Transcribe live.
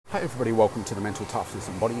Hey everybody, welcome to the Mental Toughness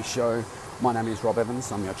and Body Show. My name is Rob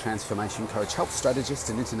Evans. I'm your transformation coach, health strategist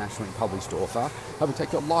and internationally published author. Helping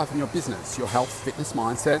take your life and your business, your health, fitness,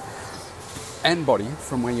 mindset and body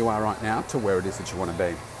from where you are right now to where it is that you want to be.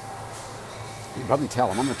 You can probably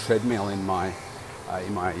tell I'm on the treadmill in my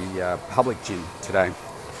public gym today,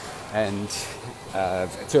 and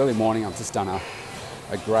it's early morning. I've just done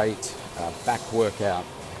a great back workout,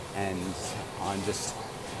 and I'm just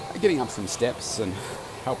getting up some steps and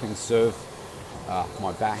helping serve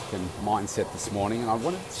my back and mindset this morning. And I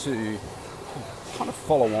wanted to kind of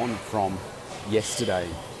follow on from yesterday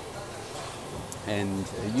and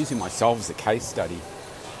using myself as a case study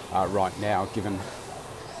right now, given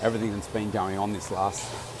everything that's been going on this last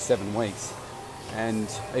 7 weeks and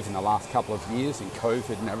even the last couple of years in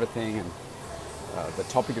COVID and everything. And the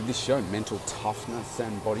topic of this show, mental toughness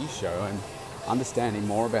and body show, and understanding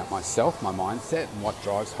more about myself, my mindset, and what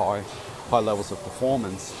drives high levels of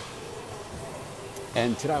performance.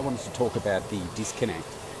 And today I wanted to talk about the disconnect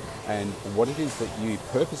and what it is that you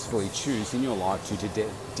purposefully choose in your life to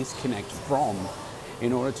disconnect from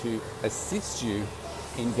in order to assist you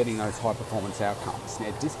in getting those high performance outcomes.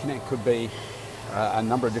 Now, disconnect could be a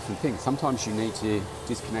number of different things. Sometimes you need to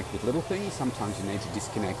disconnect with little things, sometimes you need to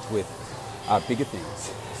disconnect with bigger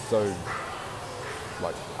things. So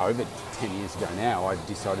like over 10 years ago now, I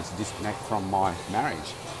decided to disconnect from my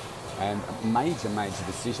marriage. And major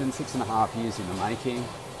decision, 6.5 years in the making,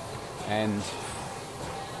 and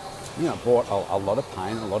brought a lot of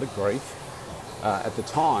pain, a lot of grief at the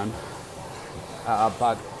time.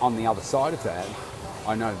 But on the other side of that,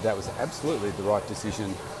 I know that was absolutely the right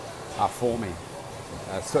decision for me.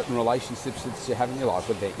 Certain relationships that you have in your life,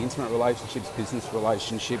 whether they're intimate relationships, business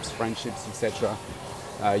relationships, friendships, etc.,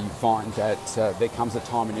 you find that there comes a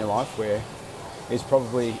time in your life where it's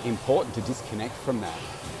probably important to disconnect from that.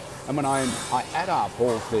 And when I add up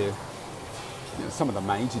all of the, some of the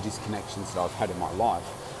major disconnections that I've had in my life,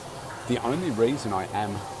 the only reason I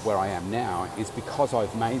am where I am now is because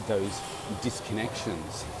I've made those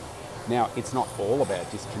disconnections. Now, it's not all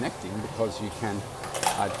about disconnecting, because you can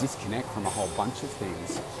disconnect from a whole bunch of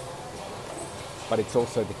things, but it's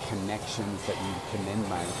also the connections that you can then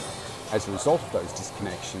make as a result of those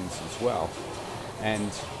disconnections as well.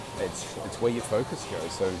 And it's where your focus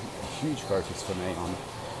goes. So a huge focus for me on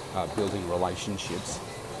building relationships,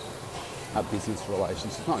 business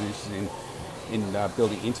relationships. I'm not interested in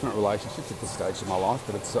building intimate relationships at this stage of my life,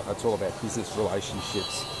 but it's all about business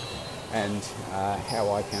relationships and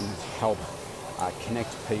how I can help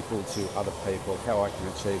connect people to other people, how I can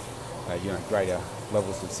achieve greater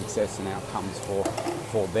levels of success and outcomes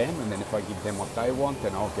for them. And then if I give them what they want,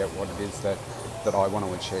 then I'll get what it is that I want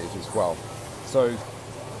to achieve as well. So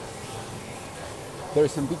there are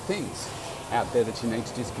some big things out there that you need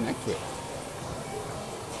to disconnect with.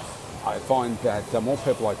 I find that the more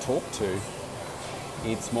people I talk to,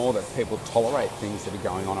 it's more that people tolerate things that are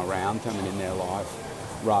going on around them and in their life,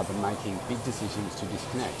 rather than making big decisions to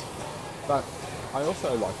disconnect. But I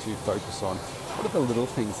also like to focus on what are the little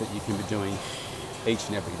things that you can be doing each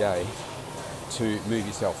and every day to move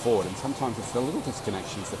yourself forward. And sometimes it's the little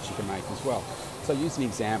disconnections that you can make as well. So use an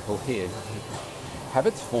example here.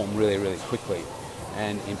 Habits form really, really quickly,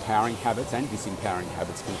 and empowering habits and disempowering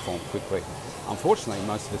habits can form quickly. Unfortunately,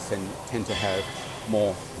 most of us tend to have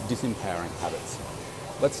more disempowering habits.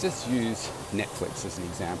 Let's just use Netflix as an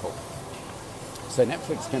example. So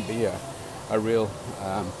Netflix can be a real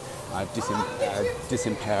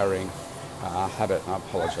disempowering habit. And I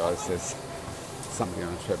apologise, there's somebody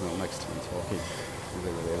on a treadmill next to me talking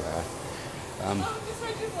really, really loud.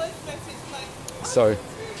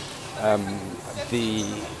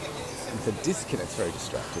 The disconnect's very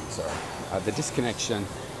distracting, sorry. The disconnection,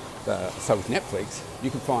 so with Netflix,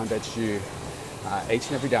 you can find that you, each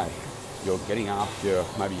and every day, you're getting up,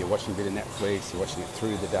 maybe you're watching a bit of Netflix, you're watching it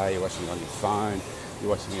through the day, you're watching it on your phone, you're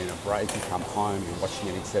watching it in a break, you come home, you're watching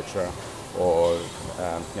it, etc. Or,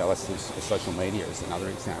 let's use social media as another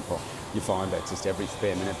example. You find that just every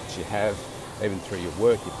spare minute that you have, even through your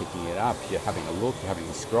work, you're picking it up, you're having a look, you're having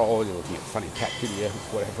a scroll, you're looking at funny cat videos,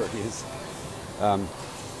 whatever it is.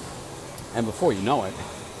 And before you know it,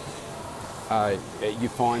 you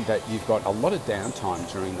find that you've got a lot of downtime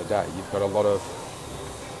during the day. You've got a lot of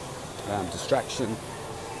distraction,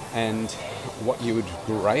 and what you would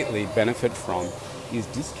greatly benefit from is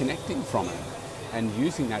disconnecting from it and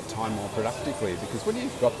using that time more productively. Because when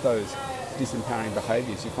you've got those disempowering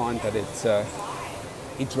behaviours, you find that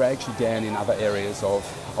it drags you down in other areas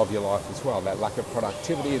of your life as well. That lack of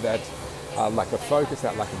productivity, that lack of focus,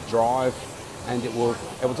 that lack of drive, and it will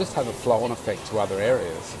just have a flow-on effect to other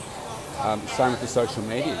areas. Same with the social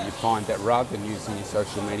media. You find that rather than using your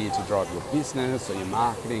social media to drive your business or your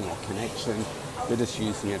marketing or connection, you're just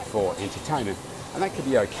using it for entertainment. And that could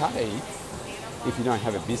be okay if you don't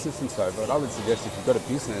have a business and so, but I would suggest if you've got a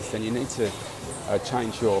business, then you need to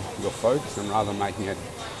change your focus, and rather than making it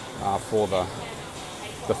for the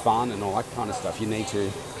fun and all that kind of stuff, you need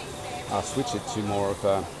to switch it to more of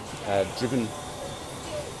a driven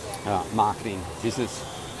marketing business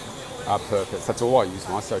purpose. That's all I use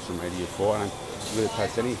my social media for. I don't really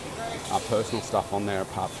post any personal stuff on there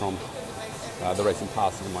apart from the recent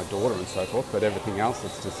passing of my daughter and so forth, but everything else,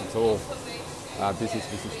 it's all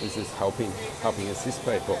business, helping assist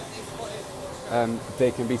people.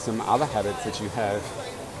 There can be some other habits that you have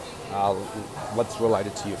what's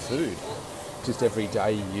related to your food. Just every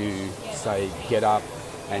day you say get up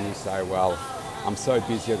and you say, well, I'm so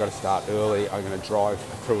busy, I've got to start early, I'm going to drive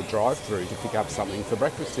through a drive-through to pick up something for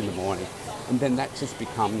breakfast in the morning. And then that just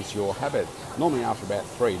becomes your habit. Normally after about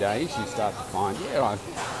 3 days you start to find,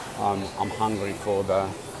 I'm hungry for the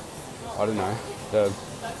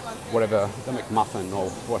McMuffin or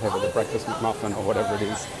whatever, the breakfast McMuffin or whatever it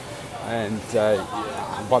is. And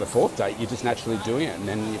by the 4th day you're just naturally doing it, and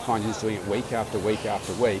then you find you're just doing it week after week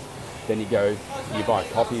after week. Then you buy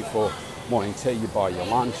coffee for morning tea, you buy your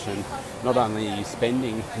lunch, and not only are you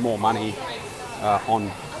spending more money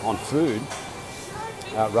on food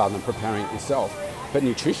rather than preparing it yourself, but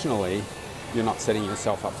nutritionally you're not setting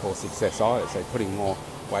yourself up for success either. So putting more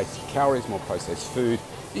wasted calories, more processed food,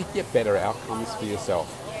 you get better outcomes for yourself.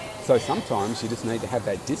 So sometimes you just need to have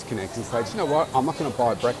that disconnect and say, you know what, I'm not going to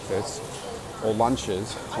buy breakfast or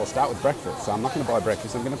lunches. I'll start with breakfast. So I'm not going to buy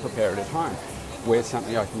breakfast, I'm going to prepare it at home. Where's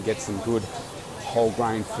something I can get some good whole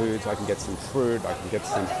grain foods, I can get some fruit, I can get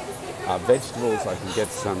some vegetables, I can get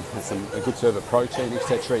a good serve of protein,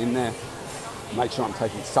 etc. in there. Make sure I'm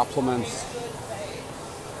taking supplements,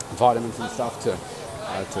 vitamins and stuff to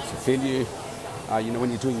fulfill you. When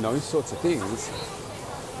you're doing those sorts of things,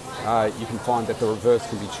 you can find that the reverse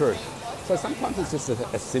can be true. So sometimes it's just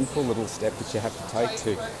a simple little step that you have to take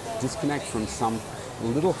to disconnect from some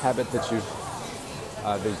little habit that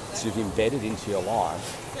you've embedded into your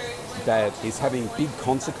life that is having big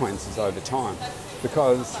consequences over time.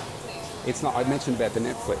 Because it's not, I mentioned about the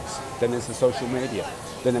Netflix, then there's the social media,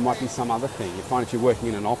 then there might be some other thing. You find if you're working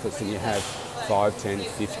in an office and you have 5, 10,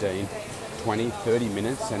 15, 20, 30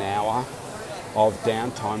 minutes, an hour of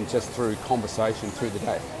downtime just through conversation through the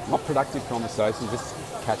day. Not productive conversation, just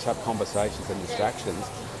catch-up conversations and distractions.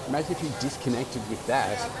 Imagine if you disconnected with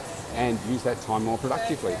that and use that time more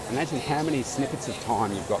productively. Imagine how many snippets of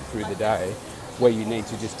time you've got through the day where you need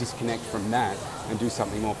to just disconnect from that and do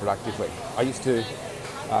something more productively. I used to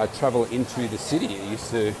travel into the city. I used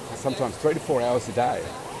to sometimes 3 to 4 hours a day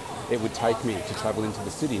it would take me to travel into the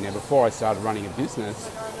city. Now before I started running a business,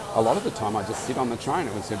 a lot of the time I just sit on the train.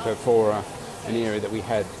 It was before an area that we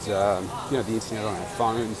had the internet on our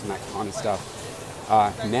phones and that kind of stuff.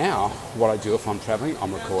 Now what I do if I'm traveling,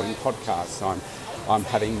 I'm recording podcasts, I'm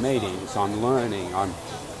having meetings, I'm learning, I'm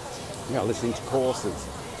listening to courses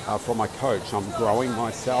from my coach, I'm growing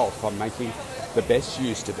myself, I'm making the best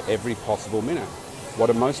use of every possible minute. What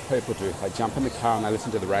do most people do? They jump in the car and they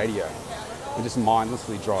listen to the radio and just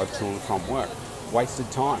mindlessly drive to and from work. Wasted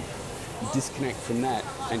time. Disconnect from that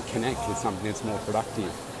and connect with something that's more productive.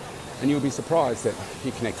 And you'll be surprised that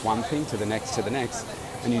you connect one thing to the next,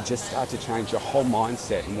 and you just start to change your whole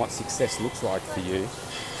mindset and what success looks like for you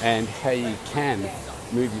and how you can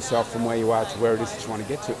move yourself from where you are to where it is that you want to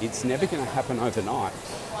get to. It's never going to happen overnight.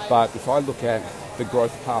 But if I look at the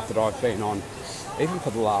growth path that I've been on, even for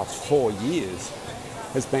the last 4 years,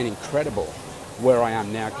 has been incredible. Where I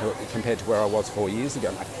am now compared to where I was 4 years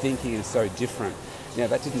ago. My thinking is so different. Now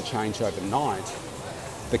that didn't change overnight.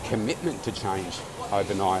 The commitment to change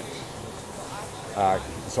overnight, the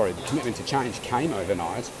commitment to change came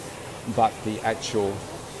overnight, but the actual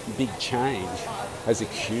big change has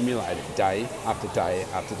accumulated day after day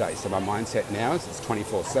after day. So my mindset now is it's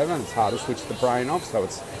 24/7. It's hard to switch the brain off, so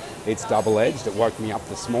it's double-edged. It woke me up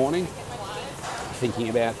this morning thinking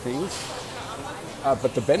about things.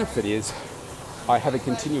 But the benefit is I have a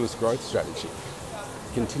continuous growth strategy,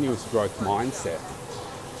 continuous growth mindset,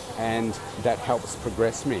 and that helps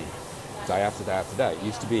progress me day after day after day. It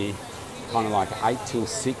used to be kind of like 8 till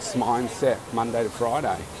 6 mindset, Monday to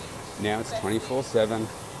Friday. Now it's 24/7.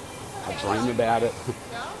 I dream about it,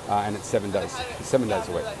 and it's 7 days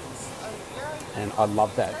a week. And I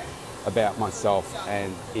love that about myself,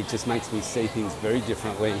 and it just makes me see things very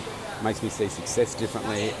differently, makes me see success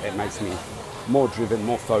differently, it makes me more driven,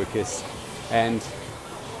 more focused, and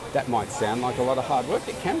that might sound like a lot of hard work.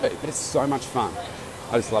 It can be, but it's so much fun.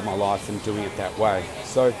 I just love my life and doing it that way.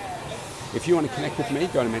 So If you want to connect with me,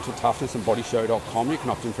 go to mentaltoughnessandbodyshow.com. You can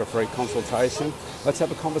opt in for a free consultation. Let's have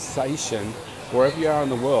a conversation wherever you are in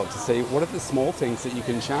the world to see what are the small things that you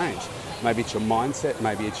can change. Maybe it's your mindset,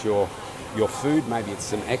 maybe it's your food, maybe it's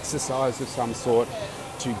some exercise of some sort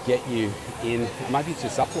to get you in, maybe it's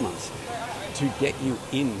your supplements, to get you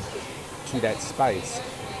in to that space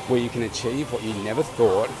where you can achieve what you never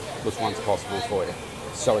thought was once possible for you.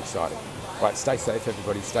 So exciting. Right, stay safe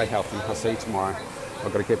everybody, stay healthy. I'll see you tomorrow.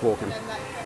 I've got to keep walking.